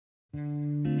Hi,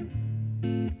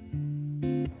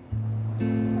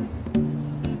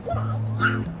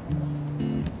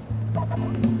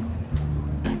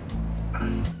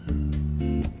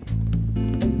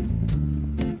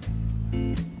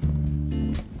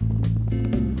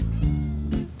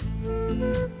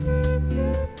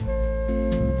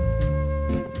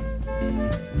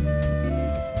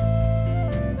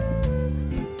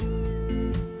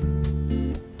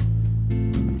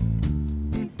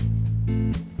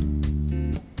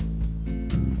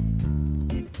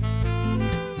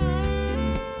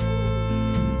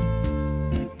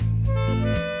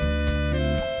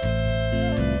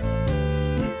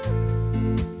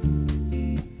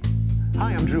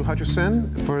 I'm Drew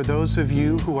Hutchison. For those of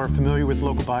you who are familiar with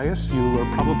Local Bias, you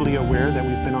are probably aware that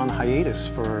we've been on hiatus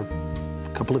for a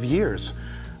couple of years.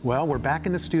 Well, we're back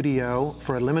in the studio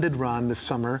for a limited run this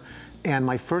summer, and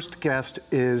my first guest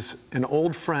is an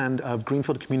old friend of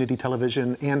Greenfield Community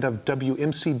Television and of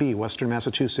WMCB, Western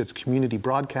Massachusetts Community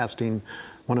Broadcasting,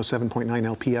 107.9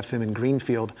 LPFM in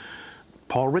Greenfield,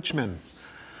 Paul Richmond.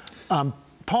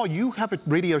 Paul, you have a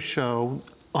radio show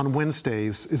on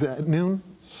Wednesdays. Is it at noon?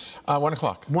 1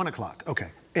 o'clock. 1 o'clock,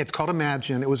 okay. It's called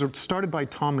Imagine. It was started by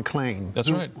Tom McLean.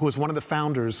 That's right. Who was one of the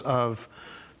founders of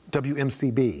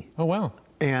WMCB. Oh, wow.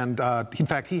 And in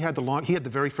fact, he had the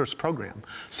very first program.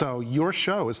 So your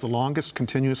show is the longest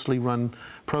continuously run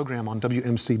program on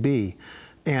WMCB.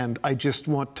 And I just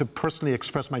want to personally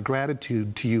express my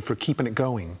gratitude to you for keeping it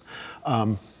going.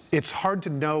 It's hard to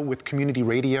know with community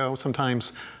radio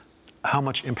sometimes how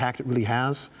much impact it really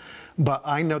has. But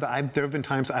I know that there have been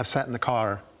times I've sat in the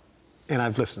car and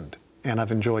I've listened, and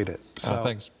I've enjoyed it. So,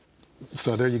 thanks.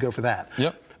 So there you go for that.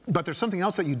 Yep. But there's something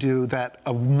else that you do that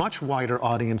a much wider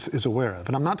audience is aware of.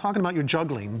 And I'm not talking about your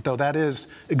juggling, though that is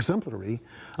exemplary.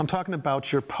 I'm talking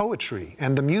about your poetry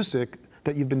and the music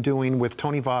that you've been doing with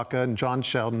Tony Vaca and John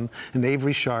Sheldon and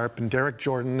Avery Sharp and Derek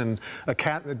Jordan and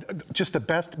just the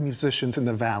best musicians in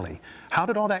the Valley. How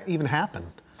did all that even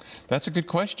happen? That's a good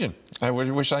question. I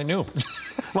wish I knew.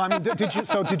 Well, I mean,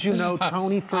 did you know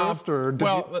Tony first, or did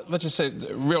you? Let's just say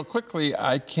real quickly,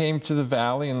 I came to the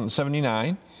Valley in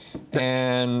 '79,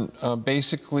 and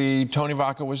basically Tony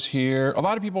Vaca was here. A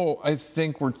lot of people, I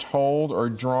think, were told or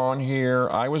drawn here.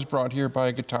 I was brought here by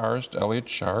a guitarist, Elliot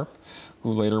Sharp,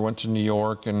 who later went to New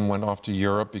York and went off to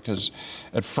Europe, because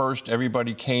at first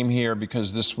everybody came here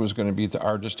because this was going to be the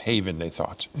artist haven, they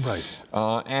thought. Right.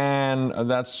 And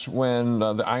that's when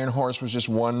the Iron Horse was just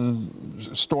one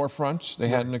storefront. They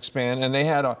hadn't expanded, and they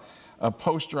had a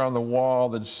poster on the wall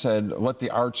that said, "Let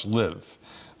the arts live."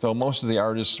 Though most of the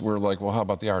artists were like, well, how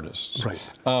about the artists? Right.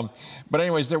 But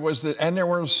anyways, there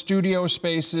were studio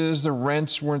spaces. The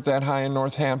rents weren't that high in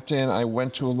Northampton. I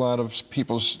went to a lot of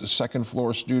people's second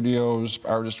floor studios.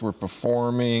 Artists were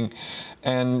performing,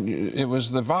 and it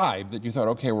was the vibe that you thought,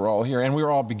 okay, we're all here, and we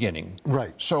were all beginning.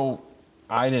 Right. So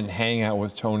I didn't hang out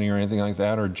with Tony or anything like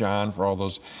that, or John for all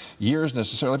those years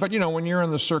necessarily. But you know, when you're on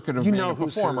the circuit of being a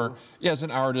performer, yeah, as an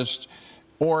artist,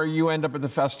 or you end up at the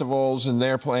festivals and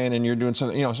they're playing and you're doing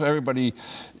something, you know, so everybody,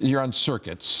 you're on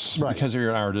circuits because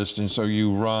you're an artist, and so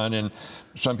you run, and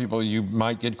some people you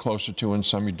might get closer to and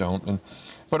some you don't.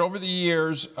 But over the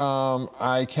years,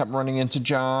 I kept running into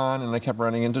John, and I kept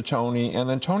running into Tony, and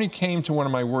then Tony came to one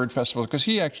of my word festivals, because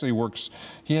he actually works,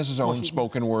 he has his own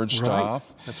spoken word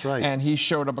stuff. That's right. And he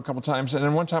showed up a couple times, and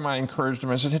then one time I encouraged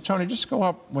him, I said, hey, Tony, just go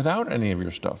up without any of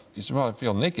your stuff. He said, well, I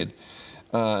feel naked.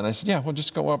 And I said, yeah, well,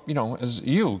 just go up, you know, as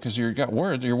you, because you got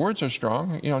words, your words are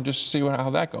strong, you know, just see how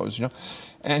that goes, you know.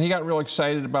 And he got real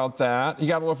excited about that. He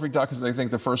got a little freaked out because I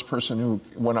think the first person who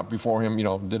went up before him, you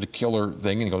know, did a killer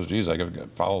thing, and he goes, geez, I got to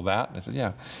follow that. And I said,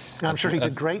 yeah. I'm sure he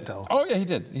did great, though. Oh, yeah, he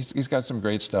did. He's got some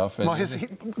great stuff. And well,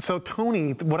 so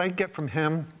Tony, what I get from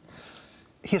him,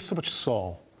 he has so much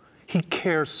soul. He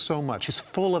cares so much. He's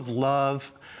full of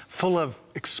love, full of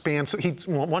expanse. He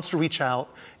wants to reach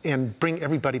out and bring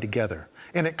everybody together.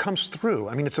 And it comes through.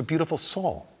 I mean, it's a beautiful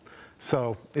soul.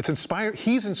 So it's inspired.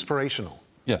 He's inspirational.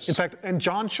 Yes. In fact, and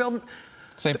John Sheldon.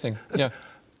 Same thing, yeah.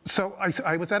 So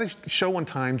I was at a show one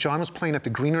time. John was playing at the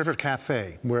Green River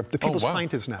Cafe, where the People's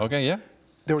Pint is now. Okay, yeah.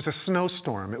 There was a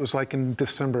snowstorm. It was like in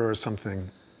December or something.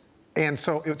 And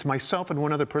so it was myself and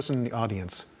one other person in the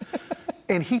audience.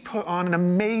 And he put on an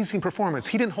amazing performance.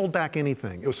 He didn't hold back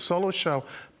anything. It was a solo show,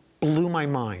 blew my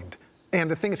mind. And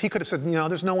the thing is, he could have said, you know,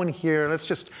 there's no one here, let's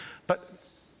just, but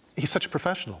he's such a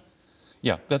professional.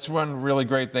 Yeah, that's one really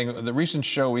great thing. The recent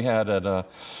show we had at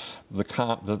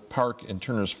the park in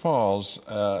Turner's Falls,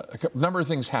 a number of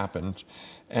things happened,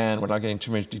 and without getting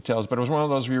too many details, but it was one of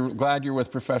those where you're glad you're with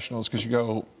professionals, because you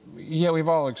go, yeah, we've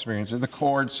all experienced it. The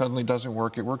cord suddenly doesn't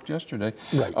work. It worked yesterday.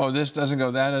 Right. Oh, this doesn't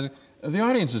go, that doesn't. The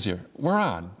audience is here. We're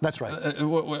on. That's right.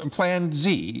 Plan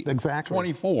Z. Exactly.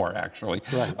 24, actually.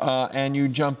 Right. And you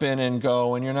jump in and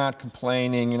go, and you're not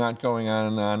complaining, you're not going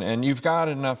on, and you've got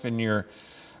enough in your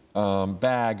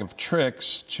bag of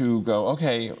tricks to go,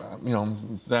 okay, you know,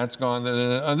 that's gone.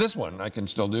 This one I can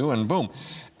still do, and boom.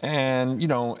 And, you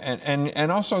know,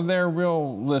 and also they're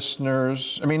real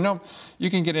listeners. I mean, no,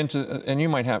 you can get into, and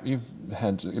you've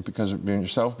had to, because of being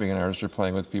yourself, being an artist or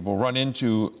playing with people, run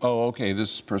into, oh, okay,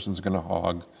 this person's going to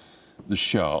hog the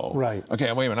show. Right.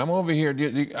 Okay, wait a minute, I'm over here.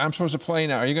 I'm supposed to play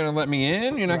now. Are you going to let me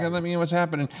in? You're not going to let me in? What's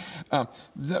happening?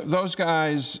 Those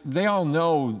guys, they all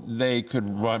know they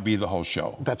could be the whole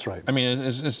show. That's right. I mean,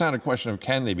 it's not a question of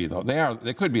can they be the whole.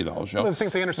 They could be the whole show. Well, the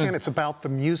things they understand, it's about the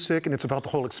music and it's about the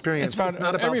whole experience. It's not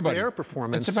about everybody. Their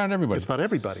performance. It's about everybody. It's about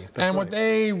everybody. That's and right. what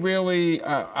they really,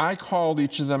 I called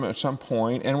each of them at some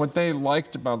point, and what they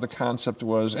liked about the concept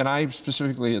was, and I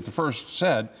specifically at the first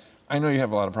said, I know you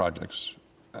have a lot of projects.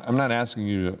 I'm not asking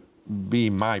you to be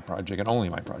my project and only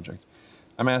my project.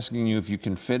 I'm asking you if you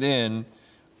can fit in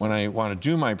when I want to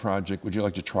do my project, would you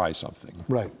like to try something?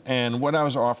 Right. And what I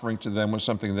was offering to them was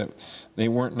something that they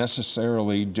weren't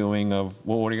necessarily doing of,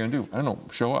 well, what are you going to do? I don't know,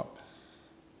 show up.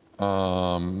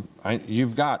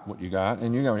 You've got what you got,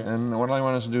 and what I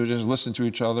want us to do is just listen to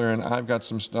each other, and I've got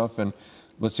some stuff, and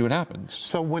let's see what happens.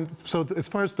 So as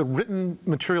far as the written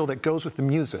material that goes with the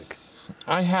music,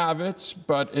 I have it,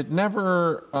 but it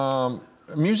never.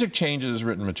 Music changes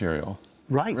written material.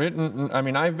 Right. I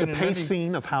mean, I've been the in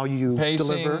pacing of how you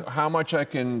deliver, how much I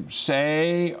can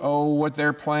say. Oh, what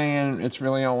they're playing, it's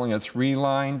really only a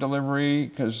 3-line delivery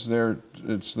because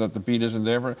it's that the beat isn't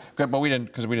there. But we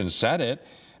didn't set it.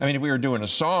 I mean, if we were doing a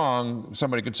song,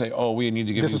 somebody could say, oh, we need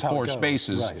to give you 4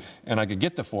 spaces, right, and I could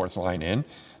get the 4th line in.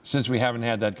 Since we haven't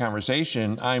had that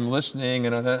conversation, I'm listening,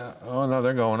 and oh, no,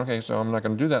 they're going, okay, so I'm not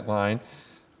going to do that line.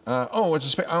 Oh, it's a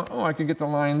space. Oh, I can get the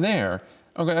line there.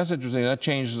 Okay, that's interesting. That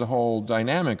changes the whole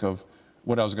dynamic of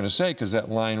what I was going to say, because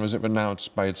that line was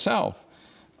announced by itself.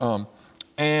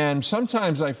 And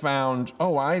sometimes I found,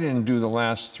 oh, I didn't do the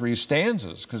last 3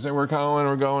 stanzas because they were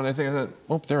going, I think,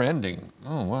 oh, they're ending.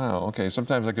 Oh, wow, okay.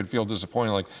 Sometimes I could feel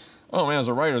disappointed, like, oh, man, as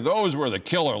a writer, those were the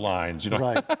killer lines, you know?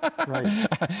 Right, right.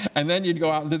 And then you'd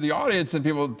go out into the audience and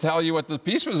people would tell you what the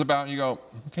piece was about, and you go,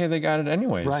 okay, they got it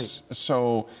anyways. Right.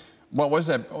 So what was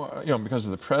that, you know, because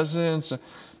of the presence?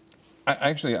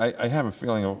 I have a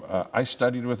feeling of, I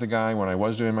studied with a guy when I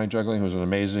was doing my juggling who was an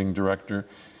amazing director,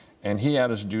 and he had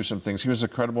us do some things. He was a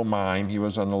credible mime. He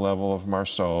was on the level of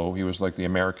Marceau. He was like the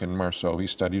American Marceau. He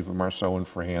studied with Marceau in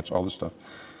France, all this stuff.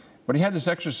 But he had this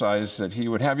exercise that he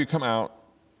would have you come out,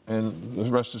 and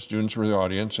the rest of the students were the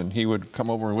audience, and he would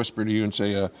come over and whisper to you and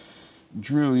say,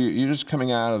 Drew, you're just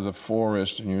coming out of the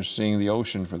forest and you're seeing the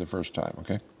ocean for the first time,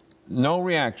 okay? No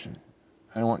reaction.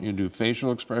 I don't want you to do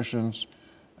facial expressions.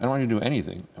 I don't want you to do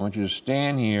anything. I want you to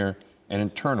stand here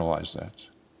and internalize that,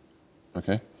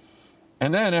 okay?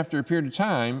 And then after a period of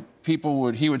time, he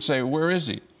would say, where is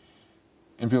he?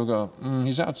 And people go,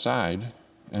 he's outside.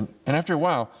 And after a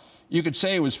while, you could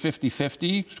say it was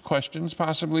 50-50 questions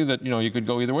possibly that, you know, you could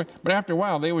go either way. But after a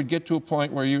while, they would get to a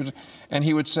point where and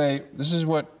he would say, this is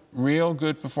what real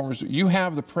good performers do. You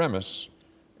have the premise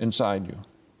inside you.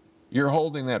 You're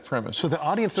holding that premise. So the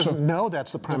audience doesn't know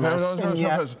that's the premise.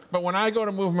 But when I go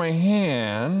to move my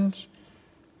hand,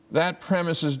 that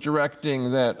premise is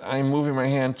directing that I'm moving my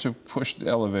hand to push the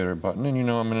elevator button, and you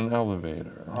know I'm in an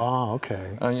elevator. Oh,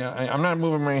 okay. I'm not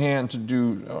moving my hand to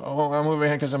do, I'm moving my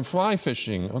hand because I'm fly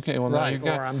fishing. Okay, well, now you've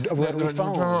got... Or I'm rotary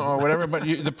phone. Or whatever, but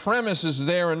the premise is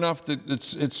there enough that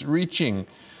it's reaching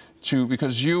to,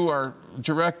 because you are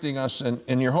directing us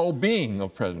in your whole being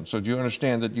of presence. So do you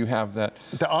understand that you have that?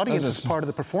 The audience is part of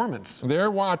the performance.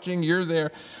 They're watching, you're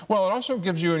there. Well, it also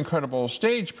gives you incredible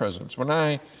stage presence.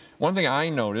 One thing I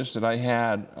noticed that I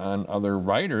had on other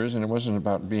writers, and it wasn't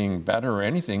about being better or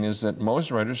anything, is that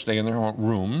most writers stay in their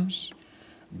rooms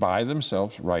by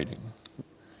themselves writing.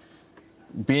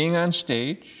 Being on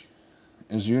stage,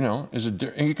 as you know,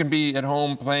 you can be at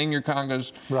home playing your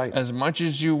congas as much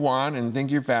as you want and think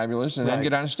you're fabulous, and then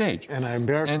get on stage. And I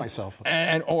embarrass myself.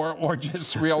 Or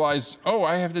just realize, oh,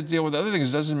 I have to deal with other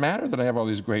things. It doesn't matter that I have all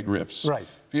these great riffs. Right.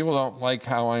 People don't like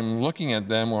how I'm looking at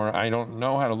them, or I don't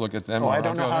know how to look at them. Or I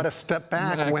don't know how to step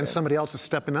back when somebody else is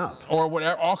stepping up. Or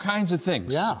whatever, all kinds of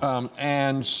things. Yeah.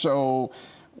 And so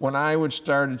when I would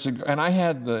start to, and I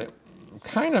had the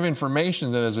kind of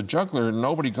information that as a juggler,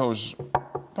 nobody goes,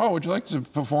 Paul, would you like to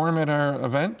perform at our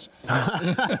event?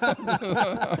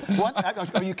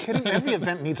 What? Are you kidding? Every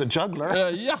event needs a juggler.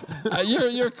 Yeah.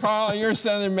 You're calling, you're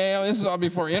sending mail. This is all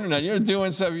before internet. You're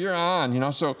doing stuff, you're on, you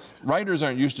know. So writers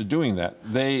aren't used to doing that.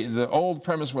 The old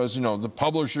premise was, you know, the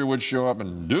publisher would show up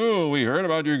and, we heard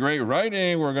about your great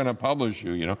writing, we're going to publish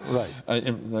you, you know. Right.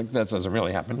 Like, that doesn't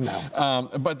really happen. No.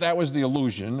 But that was the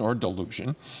illusion or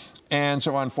delusion. And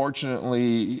so,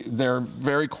 unfortunately, they're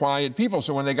very quiet people.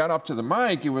 So when they got up to the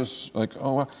mic, it was like,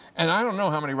 oh, well. And I don't know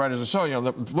how many writers I saw. You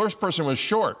know, the first person was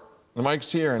short. The mic's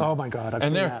here. And, oh, my God, I've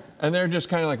seen that. And they're just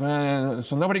kind of like, man,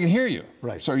 so nobody can hear you.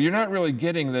 Right. So you're not really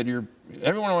getting that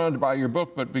everyone wanted to buy your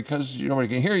book, but because nobody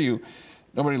can hear you,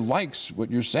 nobody likes what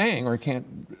you're saying or can't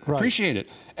appreciate it.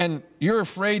 And you're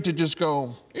afraid to just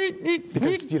go,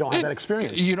 because you don't have that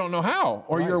experience. You don't know how,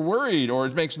 or you're worried, or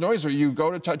it makes noise, or you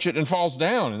go to touch it and falls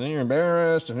down, and then you're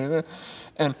embarrassed.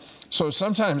 And so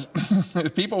sometimes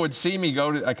if people would see me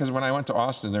go to, because when I went to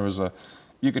Austin, there was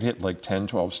you could hit like 10,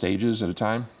 12 stages at a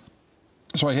time.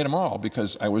 So I hit them all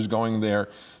because I was going there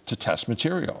to test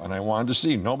material, and I wanted to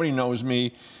see. Nobody knows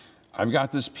me. I've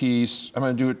got this piece. I'm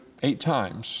going to do it 8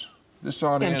 times. This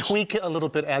audience. And tweak it a little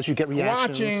bit as you get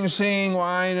reactions. Watching, seeing,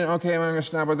 why, okay, I'm going to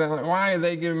stop with that. Why are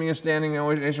they giving me a standing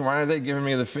ovation? Why are they giving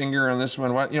me the finger on this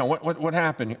one? What, you know, what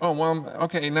happened? Oh, well,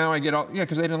 okay, now I get all,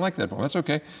 because they didn't like that poem. That's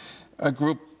okay. A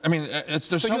group, I mean,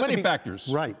 there's so many factors.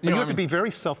 Right. But you have to be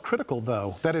very self-critical,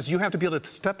 though. That is, you have to be able to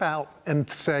step out and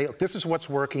say, this is what's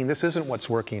working, this isn't what's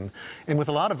working. And with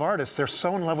a lot of artists, they're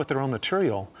so in love with their own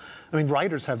material. I mean,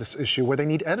 writers have this issue where they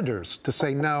need editors to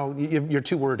say, no, you're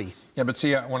too wordy. Yeah, but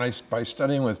see, by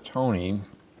studying with Tony,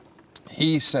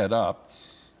 he set up,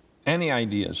 any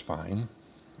idea is fine.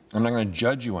 I'm not going to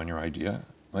judge you on your idea.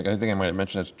 Like, I think I might have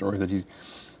mentioned that story that he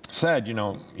said, you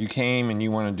know, you came and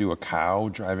you want to do a cow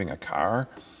driving a car,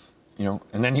 you know,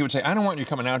 and then he would say, I don't want you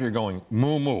coming out here going,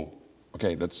 moo, moo.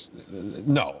 Okay, that's,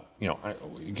 no, you know,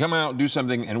 you come out, do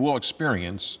something, and we'll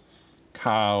experience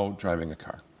cow driving a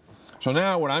car. So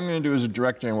now what I'm going to do as a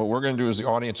director, and what we're going to do as the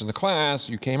audience in the class,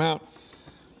 you came out,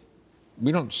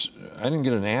 I didn't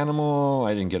get an animal,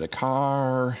 I didn't get a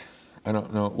car, I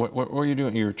don't know, what were you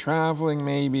doing? You were traveling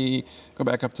maybe, go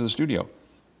back up to the studio.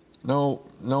 No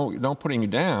putting you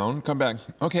down, come back.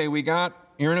 Okay,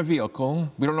 you're in a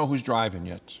vehicle, we don't know who's driving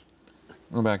yet.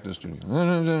 Go back to the studio.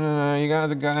 You got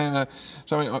the guy,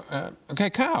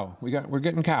 okay, cow, we're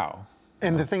getting cow.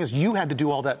 And the thing is, you had to do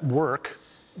all that work,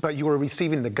 but you were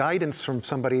receiving the guidance from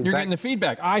somebody. You're getting the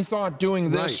feedback. I thought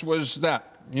doing this was that.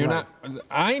 You're not,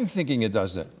 I'm thinking it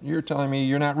does that. You're telling me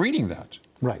you're not reading that.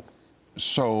 Right.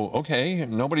 So, okay,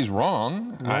 nobody's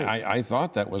wrong. Right. I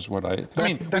thought that was what I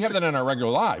mean, we have that in our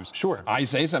regular lives. Sure. I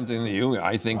say something to you,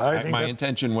 I think my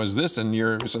intention was this, and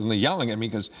you're suddenly yelling at me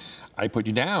because I put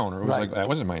you down, or it was like, that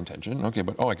wasn't my intention. Okay,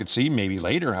 but I could see maybe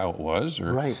later how it was.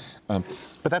 Or, right. But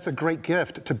that's a great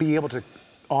gift, to be able to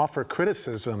offer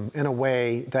criticism in a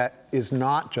way that is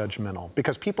not judgmental,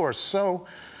 because people are so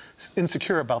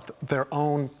insecure about their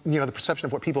own, you know, the perception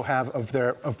of what people have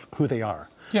of who they are.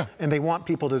 Yeah. And they want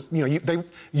people to, you know,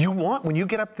 you want, when you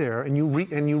get up there and you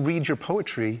read your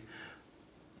poetry,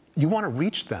 you want to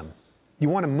reach them. You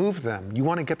want to move them. You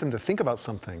want to get them to think about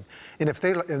something. And if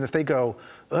they go,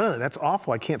 ugh, that's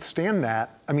awful, I can't stand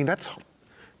that. I mean,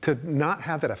 to not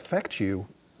have that affect you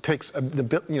takes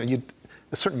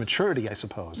a certain maturity, I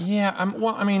suppose. Yeah,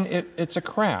 well, I mean, it's a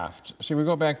craft. See, we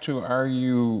go back to, are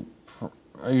you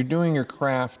doing your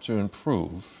craft to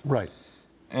improve? Right.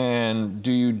 And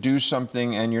do you do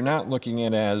something, and you're not looking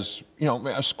at it as, you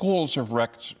know, schools have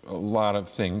wrecked a lot of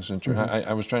things.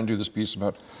 I was trying to do this piece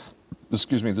about,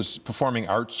 this performing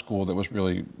arts school that was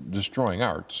really destroying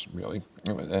arts, really.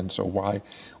 And so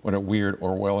what a weird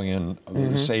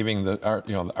Orwellian saving the art,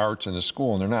 you know, the arts in the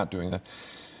school, and they're not doing that.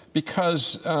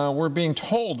 Because we're being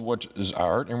told what is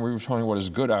art, and we're told what is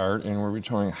good art, and we're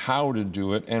told how to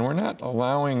do it, and we're not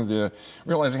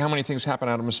realizing how many things happen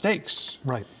out of mistakes.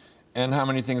 Right. And how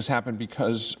many things happen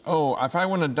because, if I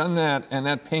wouldn't have done that and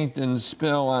that paint didn't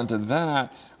spill onto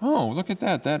that, look at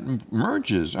that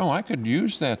merges. I could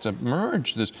use that to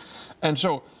merge this. And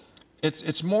so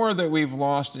it's more that we've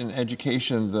lost in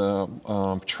education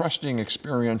the trusting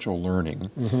experiential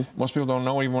learning. Most people don't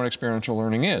know even what experiential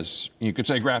learning is. You could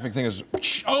say graphic thing is,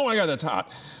 oh my God, that's hot.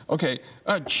 Okay,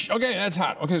 okay, that's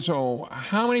hot. Okay, so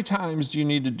how many times do you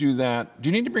need to do that? Do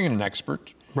you need to bring in an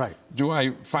expert? Right. Do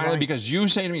I finally, because you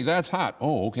say to me, that's hot.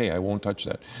 Oh, okay, I won't touch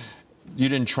that. You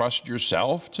didn't trust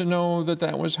yourself to know that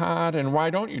that was hot, and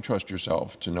why don't you trust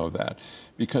yourself to know that?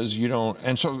 Because you don't,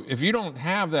 and so if you don't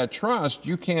have that trust,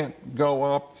 you can't go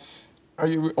up.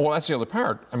 Well, that's the other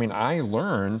part. I mean, I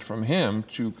learned from him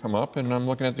to come up, and I'm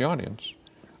looking at the audience.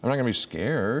 I'm not going to be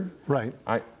scared. Right.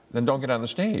 Then don't get on the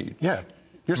stage. Yeah.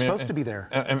 You're supposed to be there.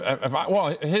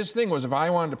 Well, his thing was if I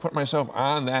wanted to put myself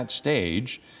on that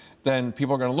stage, then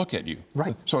people are going to look at you.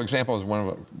 Right. So example is one of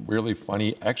a really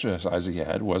funny exercise he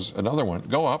had was another one.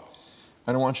 Go up.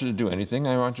 I don't want you to do anything.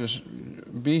 I want you to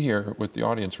be here with the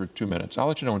audience for 2 minutes. I'll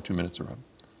let you know when 2 minutes are up.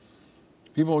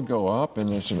 People would go up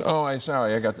and they said, oh,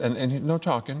 sorry, I got, and no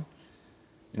talking.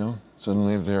 You know,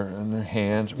 suddenly they're in their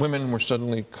hands. Women were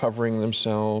suddenly covering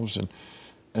themselves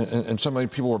and some of the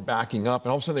people were backing up,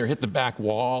 and all of a sudden they hit the back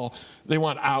wall. They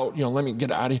want out, you know, let me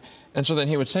get out of here. And so then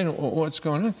he would say, well, what's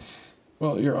going on?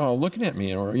 Well, you're all looking at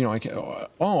me, or, you know,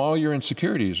 all your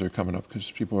insecurities are coming up because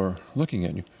people are looking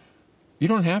at you. You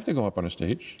don't have to go up on a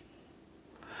stage,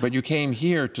 but you came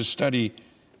here to study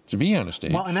to be on a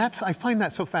stage. Well, and I find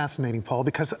that so fascinating, Paul,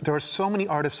 because there are so many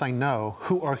artists I know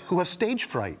who have stage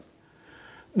fright.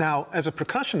 Now, as a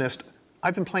percussionist,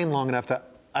 I've been playing long enough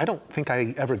that I don't think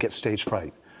I ever get stage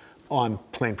fright on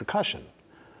playing percussion.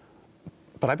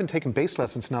 But I've been taking bass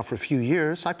lessons now for a few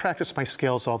years. I practice my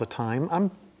scales all the time.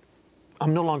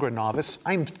 I'm no longer a novice.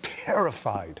 I'm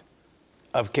terrified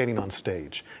of getting on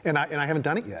stage. And I haven't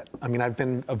done it yet. I mean, I've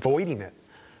been avoiding it.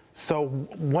 So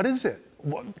what is it?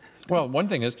 Well, one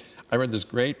thing is, I read this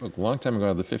great book a long time ago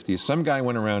in the 50s. Some guy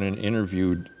went around and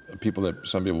interviewed people that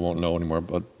some people won't know anymore,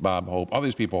 but Bob Hope, all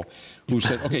these people who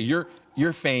said, okay,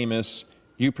 you're famous,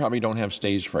 you probably don't have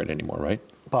stage fright anymore, right?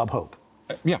 Bob Hope.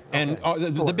 Yeah, and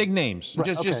the big names.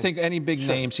 Right, just think any big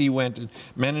names. He went,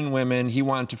 men and women, he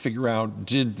wanted to figure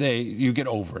out, you get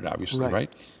over it, obviously,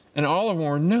 right? And all of them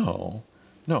were no.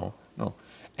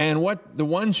 And the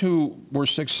ones who were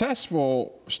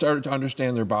successful started to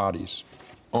understand their bodies.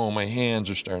 Oh, my hands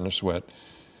are starting to sweat.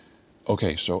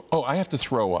 Okay, so, I have to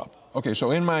throw up. Okay,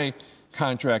 so in my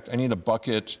contract, I need a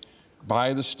bucket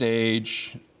by the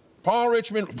stage. Paul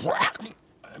Richmond,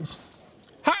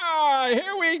 hi,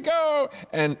 here we go.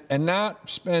 And not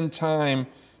spend time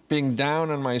being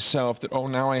down on myself that,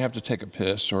 now I have to take a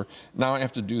piss, or now I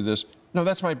have to do this. No,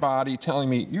 that's my body telling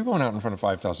me, you're going out in front of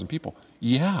 5,000 people.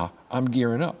 Yeah, I'm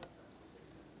gearing up.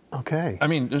 Okay. I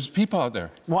mean, there's people out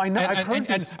there. Well, I know, I've heard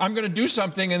this. And I'm going to do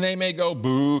something, and they may go,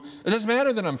 boo. It doesn't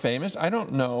matter that I'm famous. I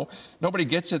don't know. Nobody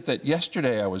gets it that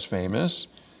yesterday I was famous.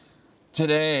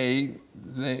 Today,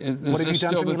 what have you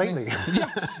done for me lately? Yeah,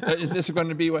 is this going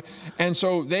to be what? And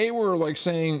so they were like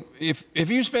saying, if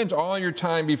you spent all your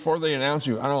time before they announce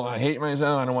you, I hate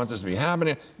myself, I don't want this to be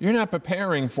happening, you're not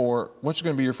preparing for what's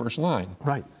going to be your first line.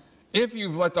 Right. If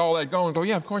you've let all that go and go,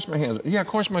 yeah, of course my hands, yeah, of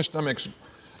course my stomach's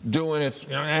doing it,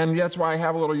 and that's why I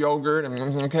have a little yogurt, and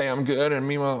okay, I'm good, and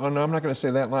meanwhile, no, I'm not going to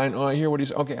say that line, I hear what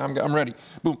he's, okay, I'm ready.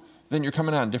 Boom, then you're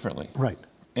coming on differently. Right.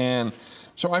 And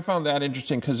so I found that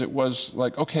interesting because it was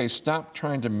like, okay, stop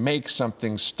trying to make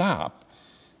something stop.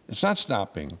 It's not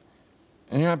stopping.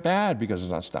 And you're not bad because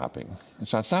it's not stopping.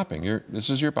 It's not stopping. This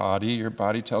is your body. Your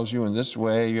body tells you in this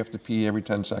way you have to pee every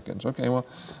 10 seconds. Okay, well,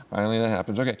 finally that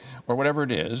happens. Okay, or whatever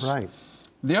it is. Right.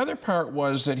 The other part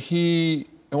was that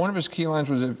one of his key lines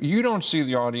was, if you don't see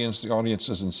the audience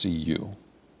doesn't see you.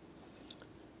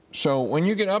 So when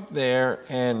you get up there,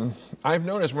 and I've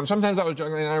noticed when sometimes I was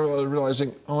juggling and I was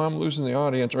realizing, I'm losing the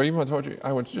audience, or even with poetry,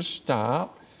 I would just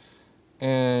stop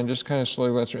and just kind of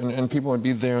slowly let through, and people would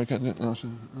be there and kind of,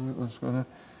 what's going on?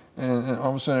 And all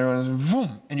of a sudden everyone was,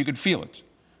 boom, and you could feel it.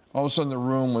 All of a sudden the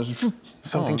room was, boom,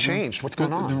 something changed. What's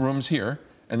going on? The room's here,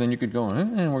 and then you could go,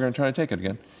 and we're going to try to take it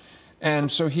again. And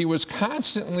so he was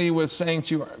constantly saying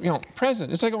to you,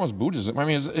 present. It's like almost Buddhism. I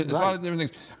mean, it's a lot of different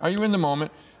things. Are you in the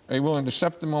moment? Are you willing to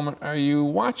accept the moment? Are you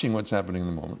watching what's happening in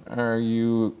the moment?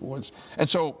 And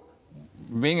so,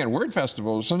 being at word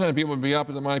festivals, sometimes people would be up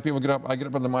at the mic, people get up, I get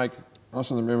up on the mic,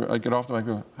 also I get off the mic,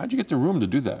 people go, how'd you get the room to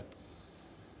do that?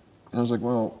 And I was like,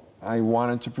 well, I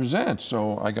wanted to present,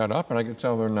 so I got up and I could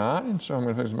tell they're not, and so I'm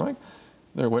going to fix the mic.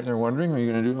 They're wondering, are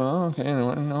you going to do, okay,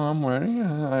 no, I'm ready.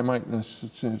 I might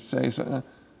say something.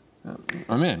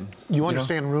 I'm in. You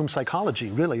understand room psychology,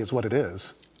 really, is what it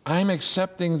is. I'm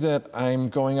accepting that I'm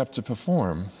going up to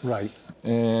perform. Right.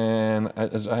 And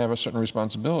I have a certain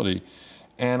responsibility.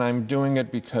 And I'm doing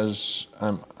it because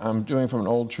I'm doing it from an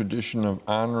old tradition of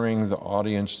honoring the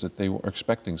audience that they were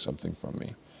expecting something from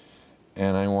me.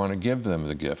 And I want to give them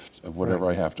the gift of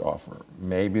whatever I have to offer.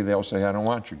 Maybe they'll say, I don't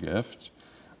want your gift,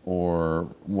 or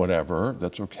whatever,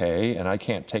 that's okay. And I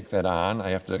can't take that on. I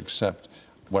have to accept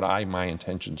what my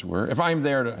intentions were. If I'm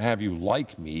there to have you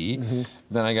like me,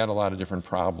 then I got a lot of different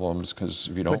problems, because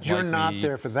if you don't like me... But you're not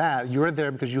there for that. You're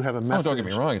there because you have a message. Oh, don't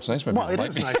get me wrong, it's nice when people like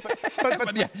me. Well, it is nice,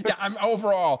 but yeah, I'm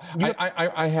overall,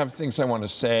 I have things I want to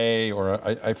say, or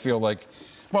I feel like,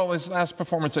 well, this last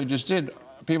performance I just did,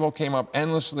 people came up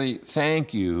endlessly,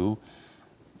 thank you,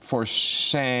 for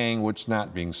saying what's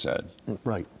not being said.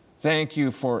 Right. Thank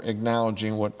you for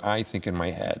acknowledging what I think in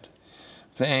my head.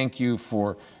 Thank you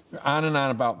for on and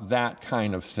on about that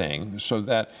kind of thing, so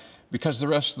that because the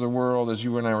rest of the world, as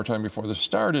you and I were talking before this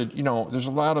started, you know, there's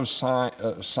a lot of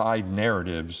side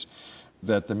narratives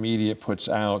that the media puts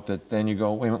out that then you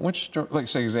go, wait a minute, which story, like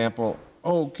say example,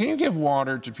 oh, can you give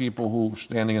water to people who are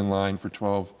standing in line for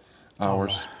 12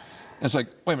 hours? Oh. And it's like,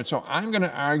 wait a minute, so I'm going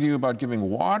to argue about giving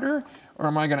water, or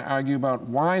am I going to argue about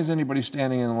why is anybody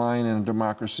standing in line in a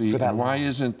democracy, and why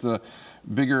isn't the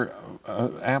bigger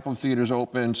amphitheaters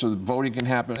open so the voting can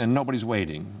happen and nobody's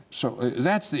waiting? So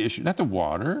that's the issue, not the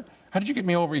water. How did you get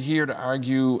me over here to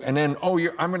argue, and then, oh,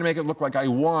 I'm going to make it look like I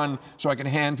won so I can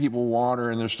hand people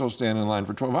water and they're still standing in line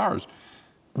for 12 hours.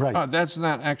 Right. That's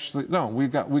not actually, no, we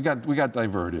got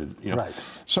diverted. You know? Right.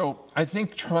 So I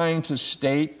think trying to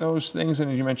state those things,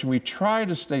 and as you mentioned, we try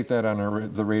to state that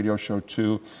on the radio show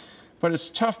too, but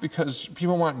it's tough because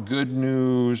people want good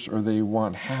news or they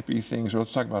want happy things. Or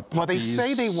let's talk about puppies. Well, they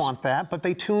say they want that, but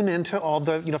they tune into all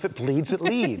the, you know, if it bleeds, it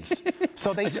leads.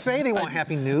 So they say they want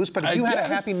happy news, but if you had a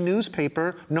happy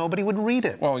newspaper, nobody would read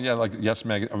it. Well, yeah, like Yes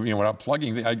Magazine, you know, without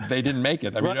plugging, they didn't make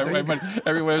it. I mean,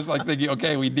 everyone was like thinking,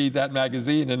 okay, we need that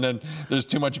magazine, and then there's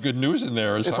too much good news in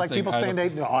there or something. It's like people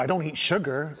saying, no, I don't eat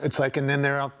sugar. It's like, and then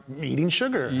they're out eating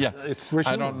sugar. Yeah,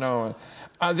 I don't know.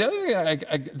 The other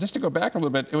thing, just to go back a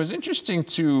little bit, it was interesting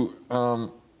to,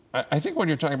 I think what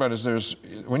you're talking about is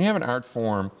when you have an art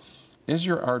form, is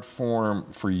your art form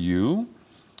for you?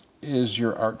 Is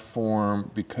your art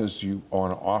form because you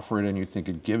want to offer it and you think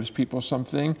it gives people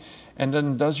something? And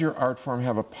then does your art form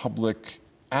have a public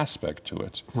aspect to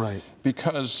it? Right.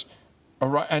 Because,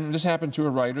 and this happened to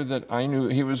a writer that I knew,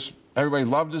 everybody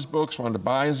loved his books, wanted to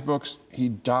buy his books. He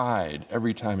died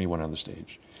every time he went on the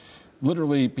stage.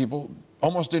 Literally, people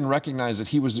almost didn't recognize that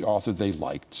he was the author they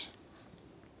liked.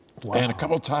 Wow. And a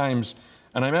couple times,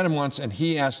 and I met him once, and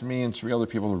he asked me and 3 other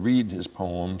people to read his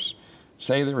poems,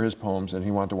 say they were his poems, and he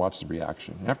wanted to watch the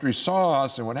reaction. After he saw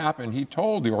us and what happened, he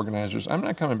told the organizers, I'm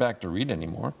not coming back to read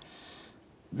anymore.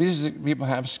 These people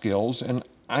have skills, and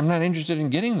I'm not interested in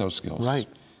getting those skills. Right.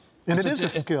 And it is a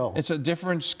skill. It's a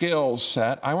different skill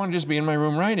set. I want to just be in my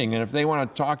room writing, and if they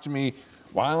want to talk to me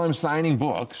while I'm signing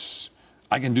books,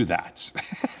 I can do that.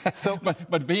 So,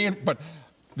 but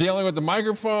dealing with the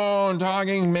microphone,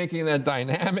 talking, making that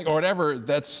dynamic or whatever, it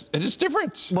is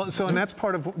different. Well, so and that's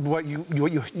part of what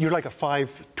you're like a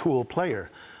 5-tool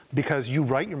player, because you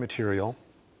write your material,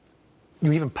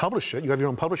 you even publish it. You have your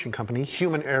own publishing company,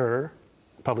 Human Error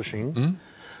Publishing.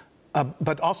 Mm-hmm.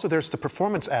 But also there's the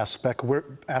performance aspect where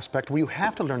you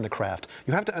have to learn the craft.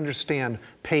 You have to understand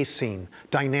pacing,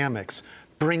 dynamics,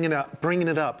 bringing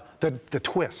it up, the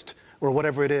twist, or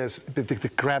whatever it is, to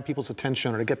grab people's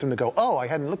attention or to get them to go, oh, I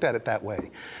hadn't looked at it that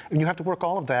way. And you have to work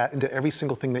all of that into every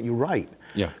single thing that you write.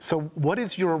 Yeah. So what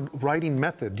is your writing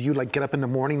method? Do you like get up in the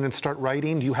morning and start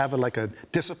writing? Do you have like a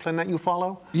discipline that you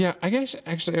follow? Yeah, I guess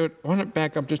actually I want to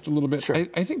back up just a little bit. Sure.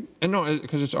 I think, no,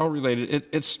 because it's all related.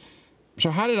 So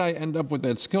how did I end up with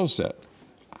that skill set?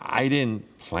 I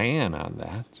didn't plan on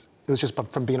that. It was just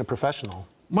from being a professional.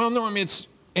 Well, no, I mean, it's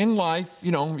in life,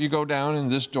 you know, you go down and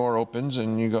this door opens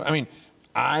and you go, I mean,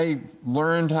 I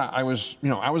learned how I was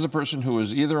a person who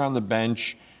was either on the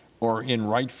bench or in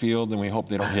right field, and we hope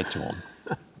they don't hit to him.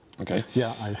 Okay?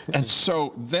 Yeah. And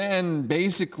so then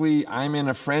basically I'm in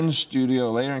a friend's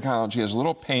studio later in college. He has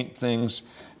little paint things,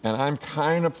 and I'm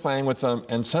kind of playing with them,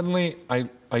 and suddenly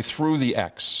I threw the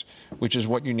X, which is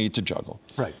what you need to juggle.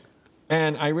 Right.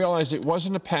 And I realized it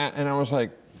wasn't a pat, and I was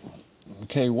like,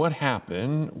 okay, what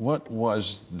happened? What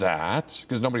was that?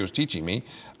 Because nobody was teaching me.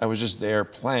 I was just there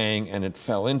playing, and it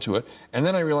fell into it. And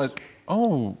then I realized,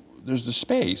 oh, there's the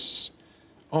space.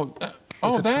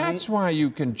 That's why you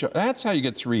can, that's how you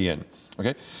get 3 in,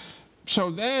 okay?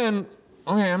 So then,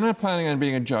 okay, I'm not planning on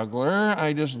being a juggler.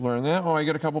 I just learned that. Oh, I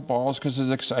get a couple balls because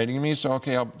it's exciting to me, so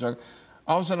okay, I'll juggle.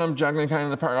 All of a sudden, I'm juggling kind of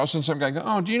in the park. All of a sudden, some guy goes,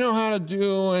 oh, do you know how to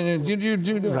do, and did you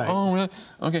do, right. Oh, really?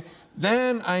 Okay.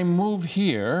 Then I move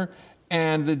here,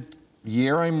 and the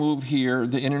year I move here,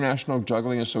 the International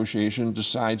Juggling Association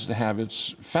decides to have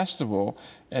its festival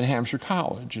at Hampshire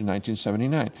College in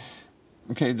 1979.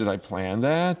 Okay, did I plan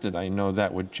that? Did I know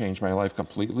that would change my life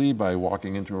completely by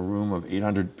walking into a room of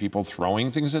 800 people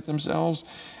throwing things at themselves?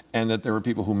 And that there were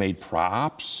people who made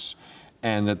props?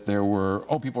 And that there were,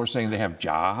 people were saying they have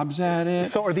jobs at it?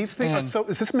 So are these things, so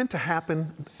is this meant to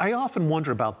happen? I often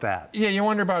wonder about that. Yeah, you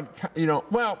wonder about,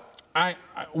 well, a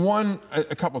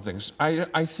couple of things.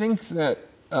 I think that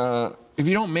if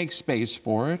you don't make space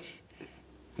for it,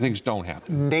 things don't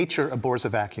happen. Nature abhors a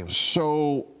vacuum.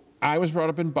 So I was brought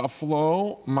up in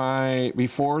Buffalo.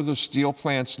 Before the steel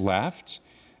plants left,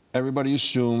 everybody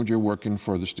assumed you're working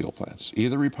for the steel plants,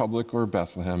 either Republic or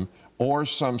Bethlehem, or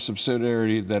some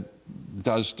subsidiary that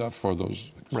does stuff for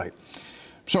those things. Right.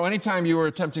 So anytime you were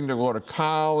attempting to go to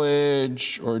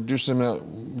college or do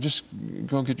something, just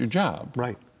go get your job.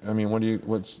 Right. I mean,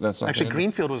 that's like. Actually,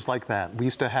 Greenfield was like that. We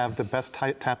used to have the best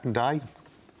tap and die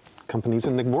companies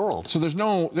in the world. So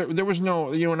there was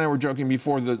no, you and I were joking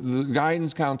before, the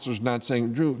guidance counselor's not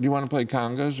saying, Drew, do you want to play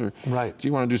congas, or right. do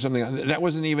you want to do something? That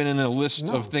wasn't even in a list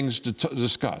of things to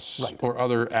discuss, right. or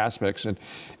other aspects. And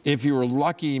if you were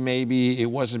lucky, maybe it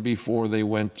wasn't before they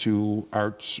went to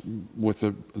arts with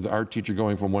the art teacher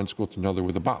going from one school to another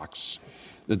with a box,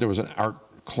 that there was an art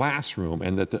classroom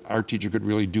and that the art teacher could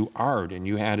really do art, and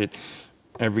you had it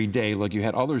every day like you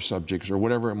had other subjects or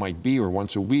whatever it might be, or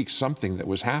once a week, something that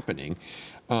was happening.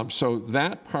 So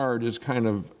that part is kind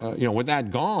of, with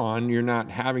that gone, you're not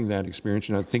having that experience,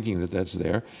 you're not thinking that that's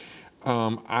there.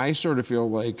 I sort of feel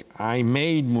like I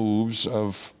made moves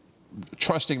of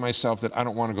trusting myself that I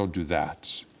don't want to go do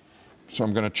that. So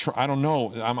I'm going to try, I don't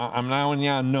know, I'm now in the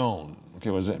unknown.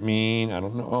 Okay, what does that mean? I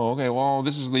don't know. Oh, okay, well,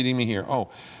 this is leading me here. Oh,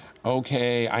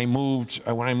 okay,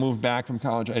 when I moved back from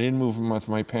college, I didn't move with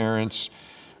my parents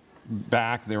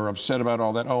back. They were upset about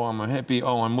all that. Oh, I'm a hippie.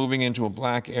 Oh, I'm moving into a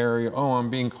black area. Oh, I'm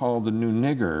being called the new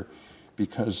nigger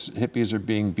because hippies are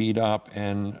being beat up.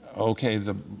 And okay,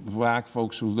 the black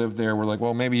folks who live there were like,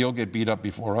 well, maybe you'll get beat up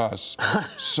before us.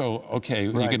 So, okay,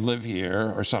 right. You can live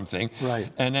here or something.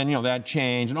 Right. And then, that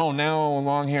changed. And oh, now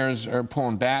long hairs are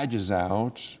pulling badges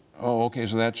out. Oh, okay,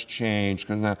 so that's changed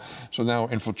because now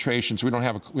infiltration. So we don't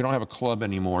have a club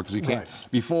anymore because you can't.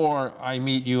 Right. Before I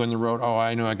meet you on the road, oh,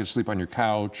 I knew I could sleep on your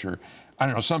couch, or I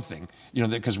don't know, something,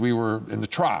 because we were in the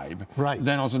tribe. Right.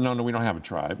 Then also, no, we don't have a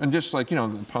tribe. And just like,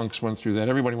 the punks went through that.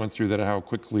 Everybody went through that. How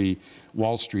quickly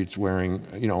Wall Street's wearing,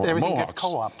 everything mohawks. gets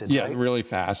co-opted. Yeah, right? Really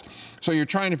fast. So you're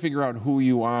trying to figure out who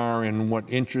you are and what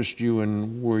interests you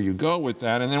and where you go with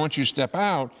that. And then once you step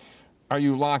out, are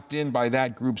you locked in by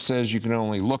that group says you can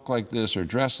only look like this or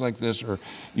dress like this, or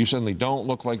you suddenly don't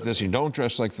look like this, you don't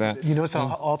dress like that? You notice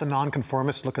how all the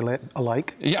nonconformists look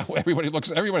alike? Yeah, everybody looks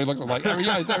alike.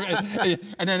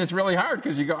 And then it's really hard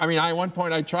because you go, at one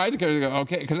point I tried to go,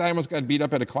 okay, because I almost got beat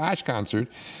up at a Clash concert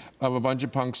of a bunch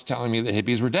of punks telling me the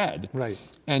hippies were dead. Right.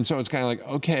 And so it's kind of like,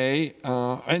 okay,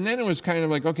 and then it was kind of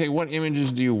like, okay, what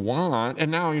images do you want?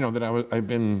 And now, that I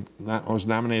was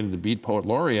nominated the Beat Poet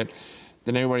Laureate,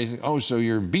 then everybody's like, oh, so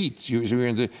you're beats.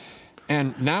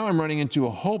 And now I'm running into a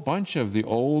whole bunch of the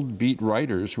old beat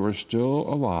writers who are still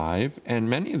alive, and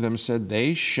many of them said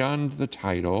they shunned the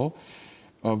title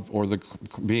or the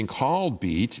being called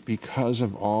beat because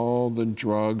of all the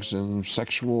drugs and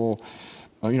sexual,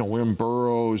 wearing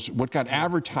burros. What got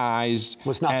advertised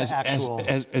was not the actual.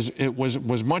 As it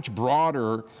was much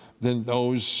broader than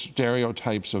those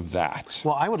stereotypes of that.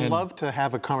 Well, I would love to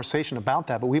have a conversation about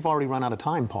that, but we've already run out of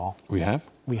time, Paul. We have?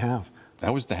 We have.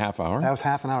 That was the half hour? That was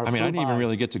half an hour. I didn't even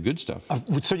really get to good stuff.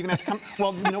 So you're gonna have to come.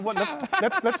 Well, you know what?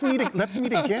 Let's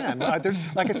meet again.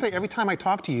 Like I say, every time I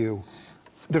talk to you,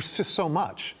 there's just so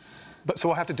much. So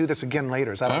we'll have to do this again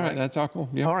later. Is that all right? That's all cool.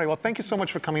 Yeah. All right. Well, thank you so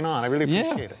much for coming on. I really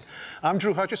appreciate it. I'm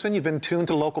Drew Hutchison. You've been tuned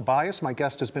to Local Bias. My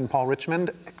guest has been Paul Richmond.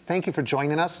 Thank you for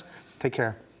joining us. Take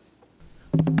care.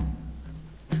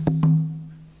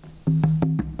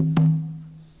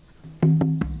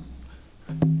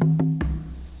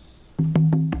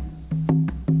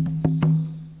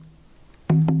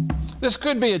 This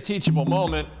could be a teachable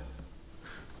moment,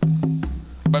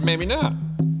 but maybe not.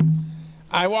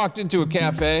 I walked into a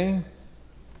cafe,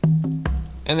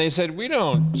 and they said, we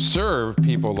don't serve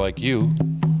people like you.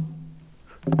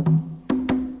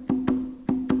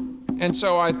 And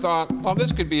so I thought, well,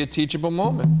 this could be a teachable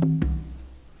moment.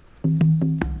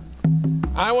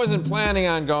 I wasn't planning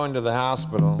on going to the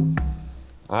hospital.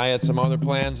 I had some other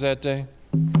plans that day.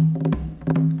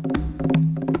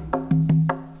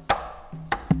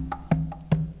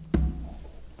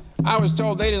 I was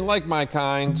told they didn't like my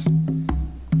kind.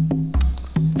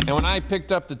 And when I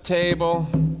picked up the table,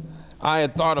 I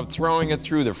had thought of throwing it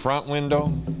through the front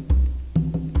window.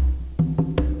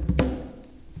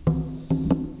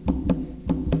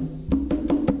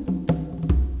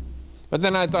 But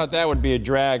then I thought that would be a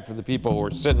drag for the people who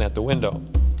were sitting at the window.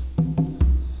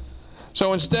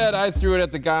 So instead, I threw it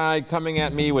at the guy coming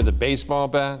at me with a baseball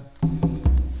bat.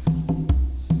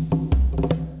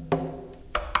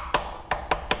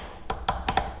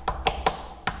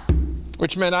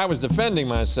 Which meant I was defending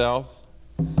myself,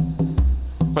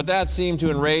 but that seemed to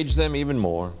enrage them even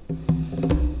more.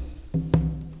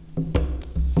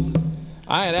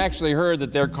 I had actually heard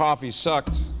that their coffee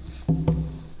sucked,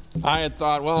 I had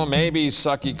thought, well, maybe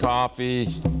sucky coffee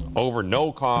over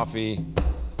no coffee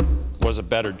was a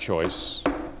better choice.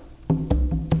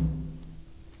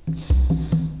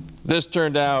 This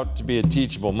turned out to be a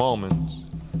teachable moment.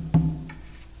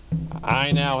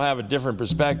 I now have a different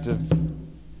perspective.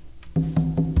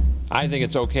 I think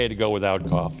it's okay to go without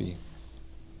coffee.